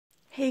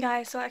Hey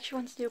guys, so I actually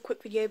wanted to do a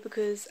quick video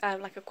because,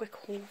 like a quick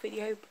haul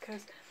video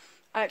because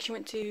I actually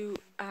went to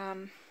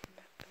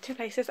two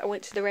places. I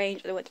went to the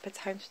range and I went to Pets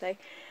Home today.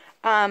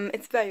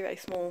 It's very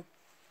small.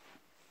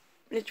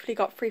 Literally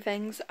got three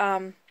things.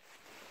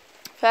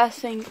 First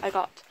thing I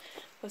got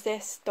was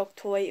this dog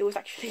toy. It was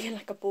actually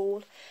like a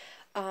ball,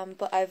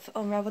 but I've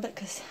unraveled it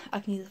because I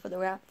can use it for the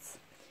rats.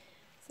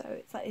 So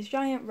it's like this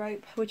giant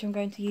rope which I'm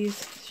going to use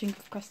to string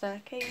across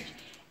their cage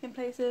in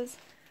places.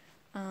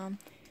 I'm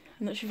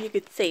not sure if you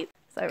could see.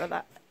 Sorry about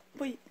that.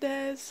 Wait,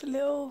 there's a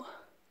little...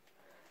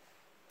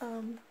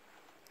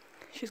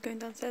 she's going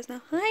downstairs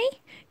now. Hi!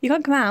 You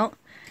can't come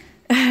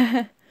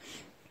out.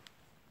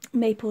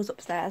 Maple's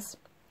upstairs.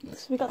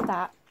 So we got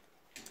that.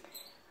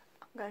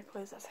 I'm going to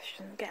close that so she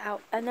doesn't get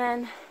out. And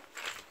then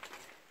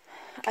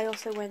I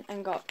also went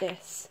and got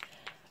this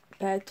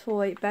bird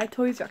toy. Bird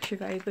toys are actually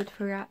very good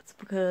for rats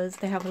because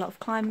they have a lot of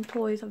climbing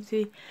toys,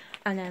 obviously.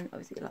 And then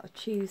obviously a lot of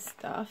chew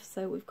stuff.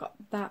 So we've got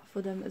that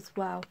for them as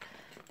well.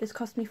 This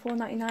cost me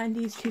 $4.99.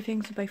 These two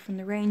things are both from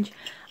the range.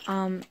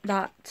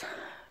 That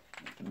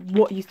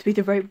what used to be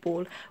the rope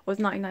ball was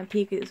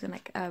 99p. It was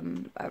like a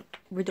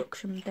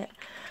reduction bit.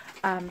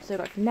 So I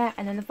got from there.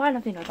 And then the final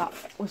thing I got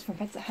was from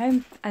Pets at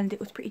Home, and it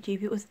was pretty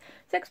cheap. It was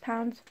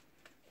 £6.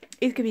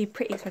 It's gonna be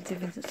pretty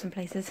expensive in some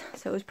places,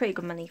 so it was pretty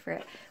good money for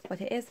it. What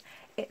it is,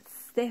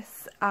 it's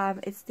this.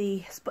 It's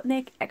the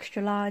Sputnik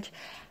extra large.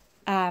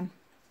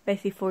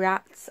 Basically for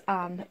rats,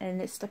 and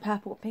it's the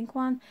purple and pink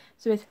one.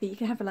 So basically you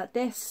can have it like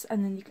this,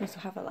 and then you can also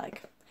have it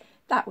like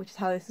that, which is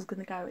how this is going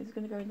to go. It's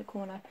going to go in the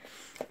corner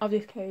of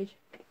this cage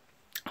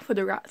for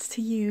the rats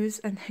to use,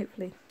 and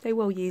hopefully they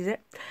will use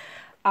it.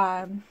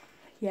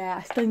 Yeah,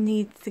 I still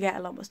need to get a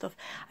lot more stuff.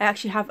 I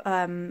actually have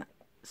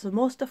some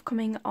more stuff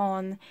coming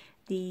on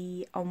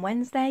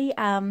Wednesday,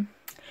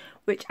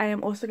 which I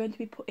am also going to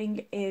be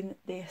putting in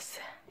this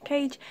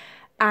cage.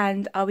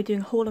 And I'll be doing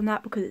a haul on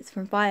that because it's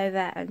from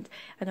BioVet, and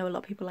I know a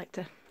lot of people like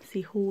to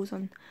see hauls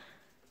on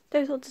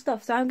those sorts of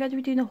stuff. So I'm going to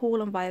be doing a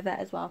haul on BioVet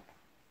as well.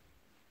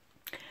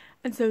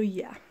 And so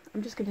yeah,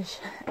 I'm just going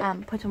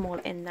to put them all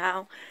in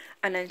now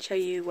and then show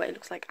you what it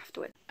looks like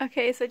afterwards.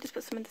 Okay, so I just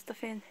put some of the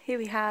stuff in. Here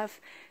we have,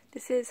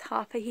 this is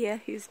Harper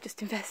here, who's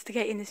just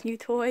investigating this new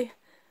toy.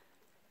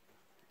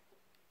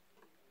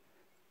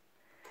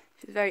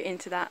 She's very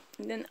into that.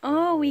 And then,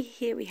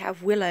 here we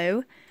have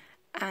Willow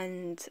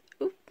and,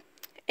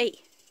 hey.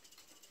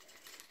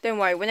 Don't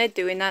worry, when they're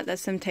doing that,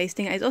 there's some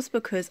tasting. It's also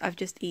because I've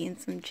just eaten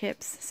some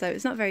chips, so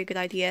it's not a very good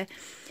idea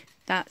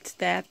that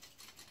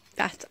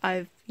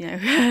I've,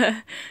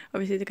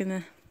 obviously they're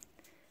gonna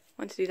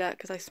want to do that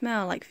because I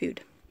smell like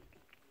food.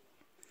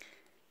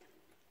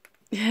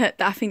 Yeah,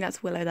 I think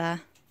that's Willow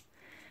there.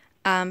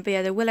 But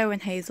yeah, the Willow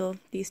and Hazel,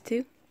 these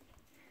two.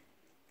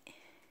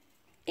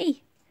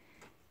 Hey,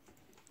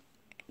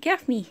 get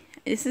off me!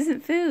 This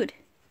isn't food.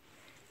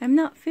 I'm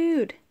not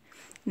food.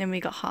 And then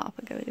we got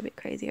Harper going a bit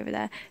crazy over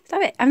there.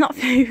 Stop it! I'm not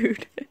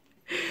food!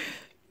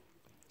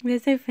 They're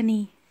so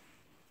funny.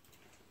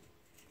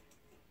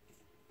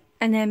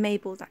 And then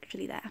Mabel's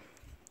actually there.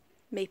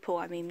 Maple,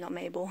 I mean, not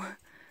Mabel.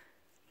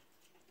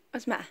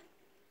 What's the matter?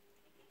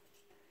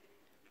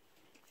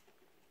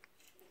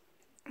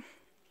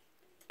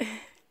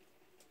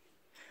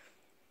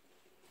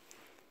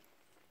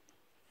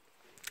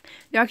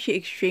 They're actually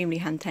extremely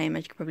hand tame,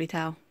 as you can probably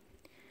tell.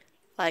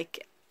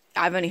 Like,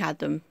 I've only had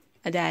them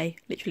a day,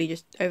 literally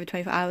just over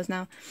 24 hours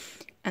now,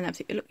 and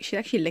absolutely, look, she's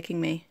actually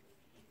licking me.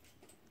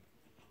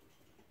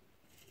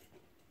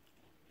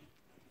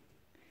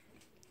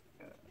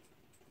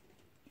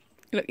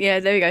 Look,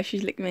 yeah, there we go,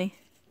 she's licked me.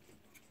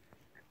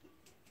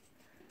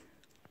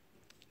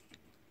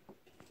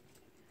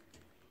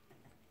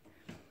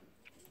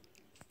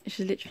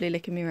 She's literally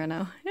licking me right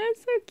now. Yeah,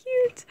 it's so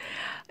cute.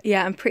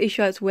 Yeah, I'm pretty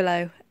sure it's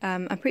Willow.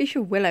 I'm pretty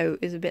sure Willow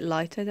is a bit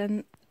lighter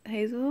than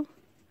Hazel.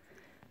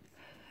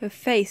 Her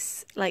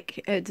face,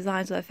 like her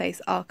designs of her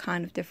face, are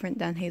kind of different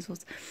than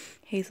Hazel's.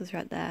 Hazel's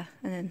right there,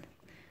 and then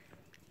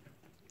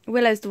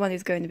Willow's the one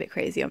who's going a bit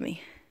crazy on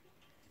me.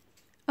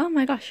 Oh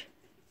my gosh,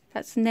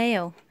 that's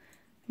Nail.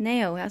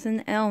 Nail, that's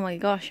an. Oh my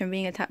gosh, I'm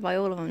being attacked by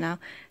all of them now.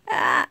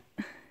 Ah!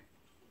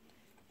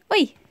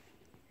 Oi!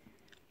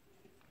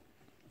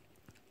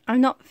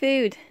 I'm not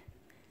food.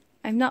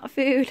 I'm not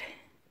food.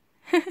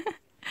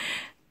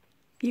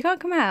 You can't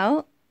come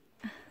out.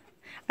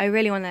 I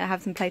really want to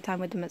have some playtime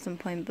with them at some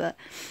point, but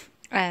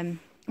when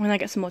I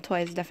get some more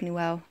toys, I definitely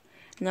will.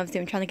 And obviously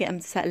I'm trying to get them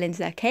to settle into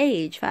their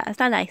cage first,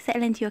 don't I?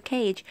 Settle into your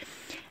cage.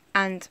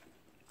 And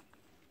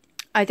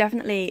I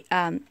definitely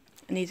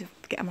need to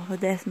get them off of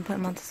this and put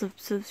them onto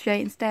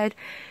substrate instead.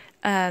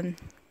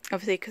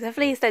 Obviously, because the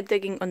fleece, they're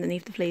digging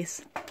underneath the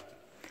fleece.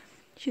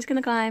 She's going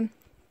to climb.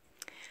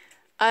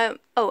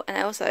 Oh,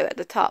 and also at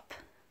the top.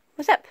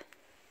 What's up?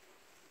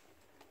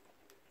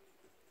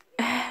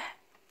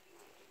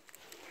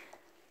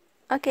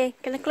 Okay,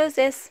 gonna close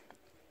this.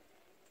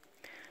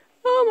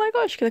 Oh my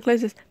gosh, gonna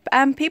close this.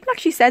 People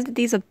actually said that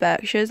these are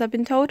Berkshires, I've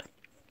been told.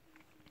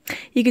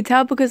 You can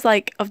tell because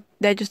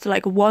they're just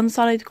like one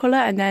solid colour,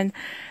 and then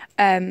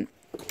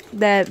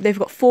they've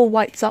got 4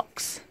 white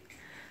socks,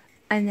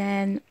 And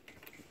then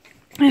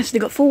yes, they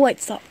got 4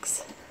 white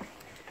socks,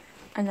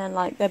 and then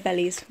like their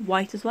belly's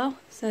white as well.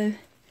 So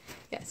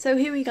yeah, so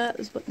here we go.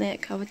 That's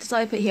Sputnik. I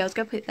decided to put it here. I was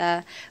going to put it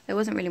there. There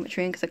wasn't really much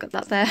room because I got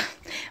that there.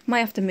 Might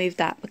have to move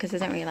that because I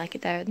don't really like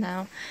it there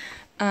now.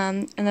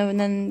 And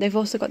then they've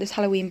also got this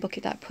Halloween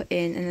bucket that I put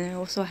in, and then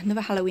also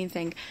another Halloween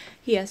thing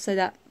here, so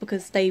that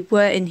because they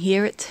were in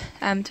here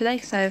today,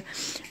 so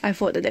I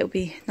thought that it would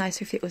be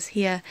nicer if it was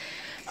here,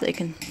 so they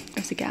can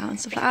also get out and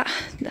stuff like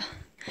that.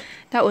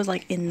 That was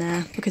like in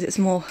there because it's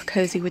more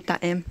cozy with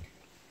that in.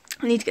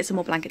 I need to get some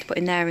more blanket to put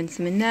in there and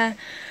some in there.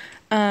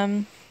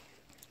 And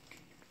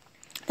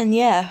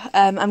yeah,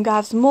 I'm gonna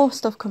have some more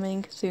stuff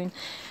coming soon,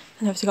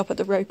 and obviously I'll put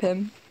the rope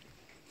in.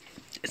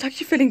 It's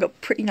actually filling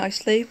up pretty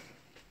nicely.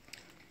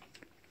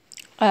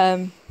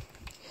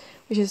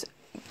 Which is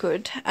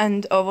good,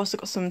 and I've also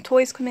got some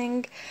toys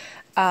coming.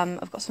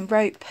 I've got some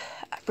rope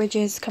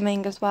bridges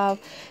coming as well,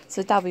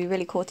 so that'll be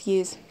really cool to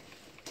use.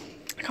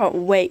 I can't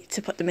wait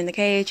to put them in the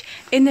cage.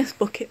 In this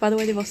bucket, by the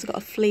way, they've also got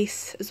a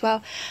fleece as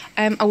well.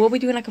 I will be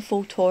doing like a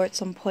full tour at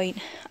some point,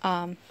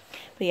 but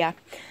yeah,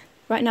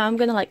 right now I'm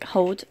gonna like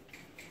hold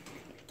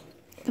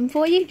them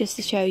for you just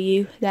to show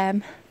you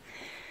them.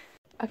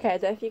 Okay, I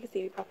don't know if you can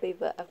see me properly,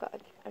 but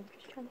I'm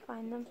just trying to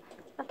find them.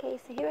 Okay,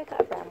 so here I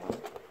got a brown one.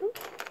 Ooh.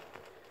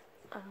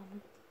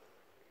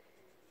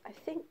 I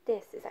think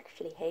this is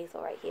actually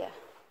Hazel right here.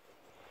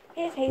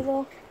 Here's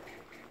Hazel.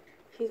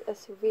 She's a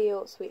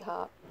real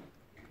sweetheart.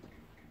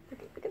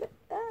 Look at it.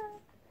 Ah.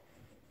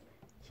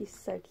 She's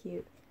so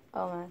cute.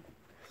 Oh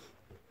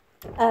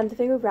man. The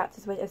thing with rats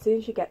is when as soon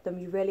as you get them,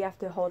 you really have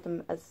to hold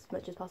them as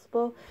much as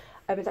possible.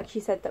 It's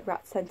actually said that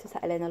rats tend to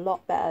settle in a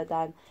lot better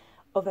than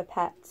other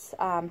pets,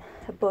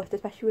 but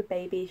especially with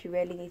babies, you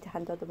really need to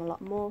handle them a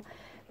lot more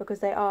because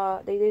they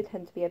do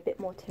tend to be a bit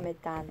more timid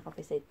than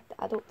obviously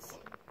the adults.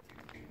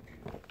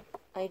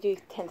 And they do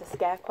tend to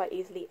scare quite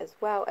easily as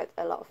well at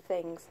a lot of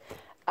things,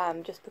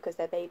 just because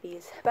they're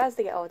babies. But as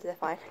they get older, they're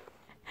fine.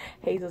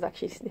 Hazel's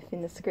actually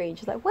sniffing the screen.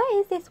 She's like, "What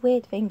is this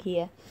weird thing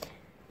here?"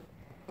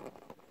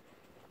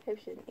 Hope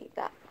she didn't eat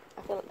that.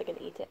 I feel like they're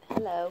gonna eat it.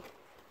 Hello.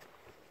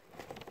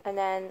 And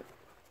then,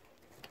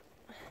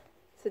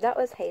 so that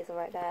was Hazel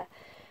right there.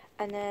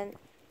 And then,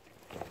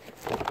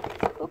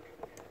 oop,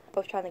 I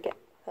was trying to get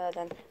her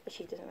then, but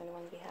she doesn't really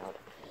want to be held.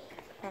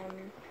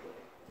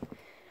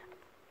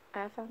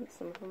 I found that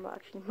some of them were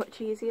actually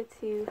much easier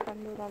to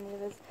handle than the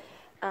others.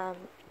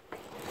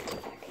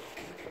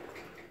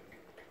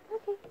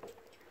 Okay.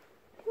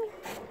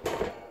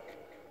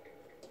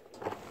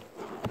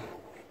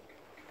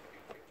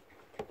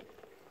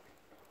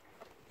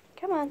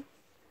 Come on.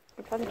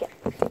 I'm trying to get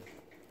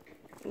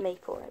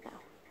Maple right now.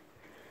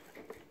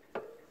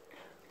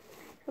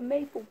 But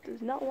Maple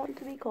does not want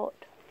to be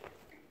caught.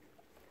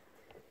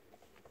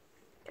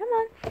 Come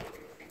on.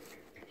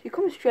 She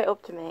comes straight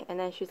up to me and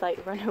then she's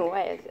like running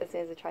away as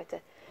soon as I try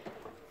to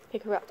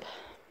pick her up.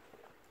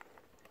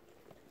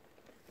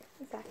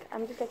 Exactly.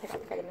 I'm just going to take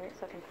out for a minute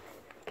so I can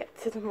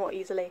get to them more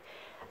easily.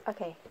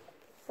 Okay,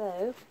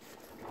 so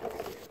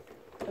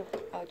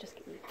I'll just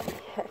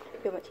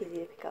feel much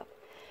easier to pick up.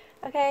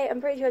 Okay, I'm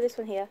pretty sure this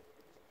one here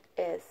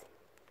is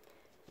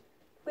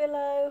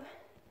Willow.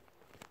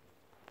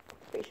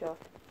 Pretty sure.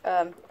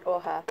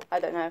 Or her. I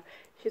don't know.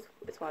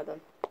 It's one of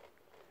them.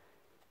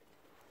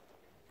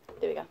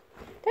 There we go.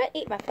 Don't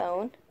eat my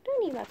phone.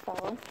 Don't eat my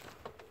phone.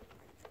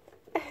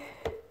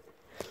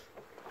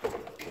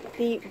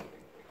 The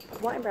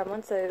white and brown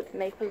one, so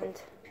Maple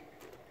and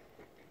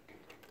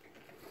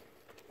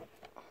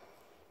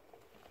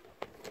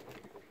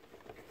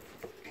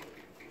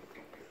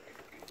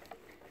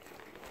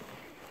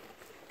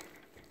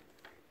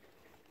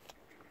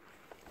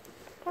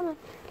come on.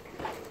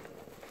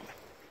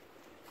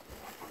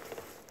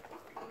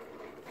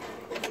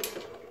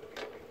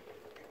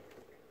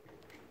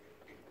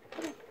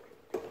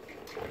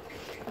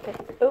 Okay.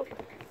 Oh,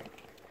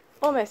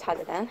 almost had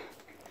it then.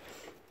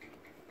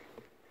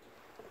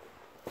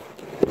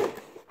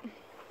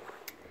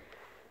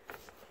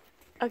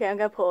 Okay, I'm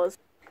gonna pause.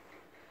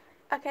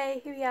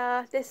 Okay, here we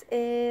are. This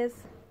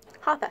is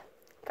Harper.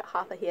 Got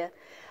Harper here.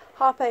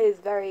 Harper is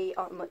very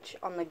much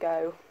on the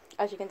go,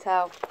 as you can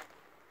tell.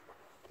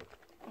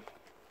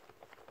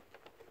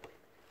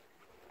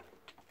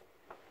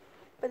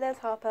 But there's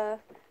Harper.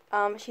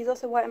 She's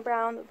also white and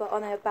brown, but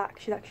on her back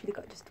she's actually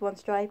got just one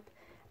stripe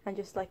and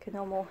just like a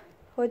normal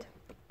hood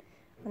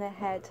on her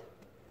head.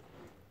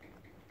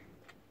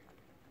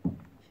 She's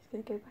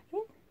gonna go back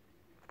in.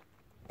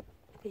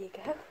 There you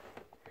go.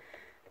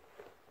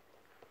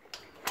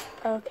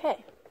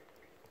 Okay,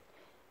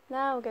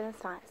 now we're going to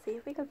start to see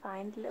if we can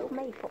find little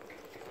Maple.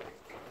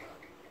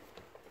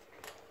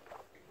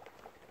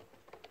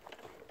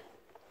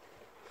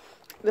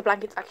 The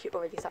blanket's actually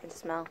already starting to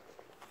smell.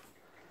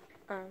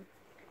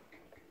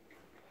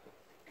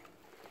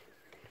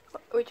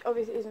 Which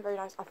obviously isn't very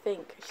nice. I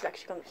think she's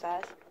actually gone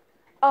upstairs.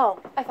 Oh,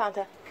 I found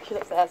her. She's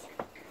upstairs.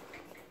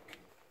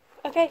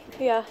 Okay, here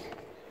we are.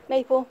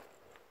 Maple.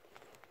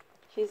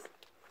 She's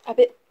a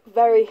bit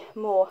very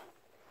more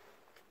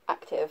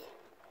active,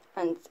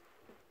 and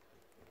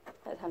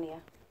that's Honey.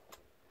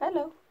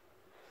 Hello.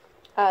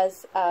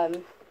 As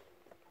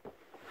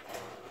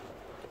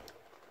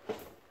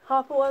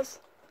Harper was.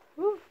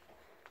 Woo.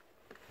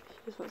 She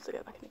just wants to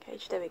go back in the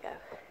cage. There we go.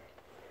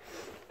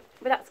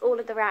 But that's all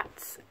of the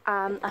rats.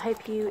 I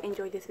hope you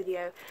enjoyed this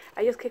video.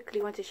 I just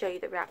quickly want to show you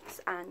the rats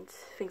and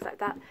things like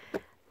that.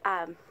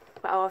 But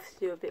I'll have to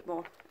do a bit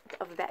more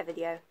of a better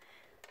video.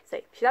 So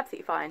she's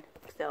absolutely fine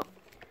still.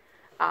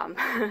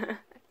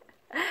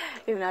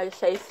 Even though I just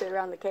chased her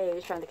around the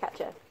cage trying to catch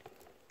her.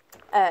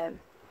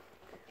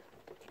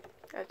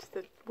 Just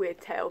a weird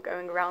tail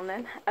going around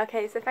then.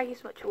 Okay, so thank you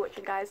so much for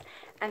watching, guys,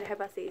 and I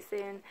hope I'll see you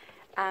soon.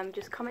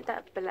 Just comment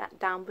that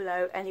down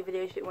below any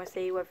videos you want to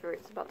see, whether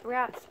it's about the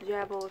rats, the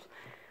gerbils,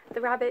 the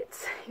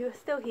rabbits who are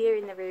still here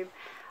in the room,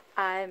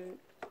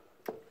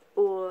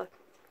 or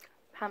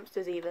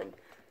hamsters even.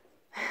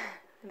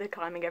 They're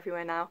climbing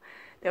everywhere now.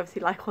 They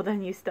obviously like all their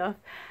new stuff.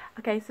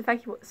 Okay, so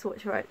thank you so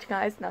much for watching,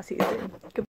 guys, and I'll see you soon. Goodbye.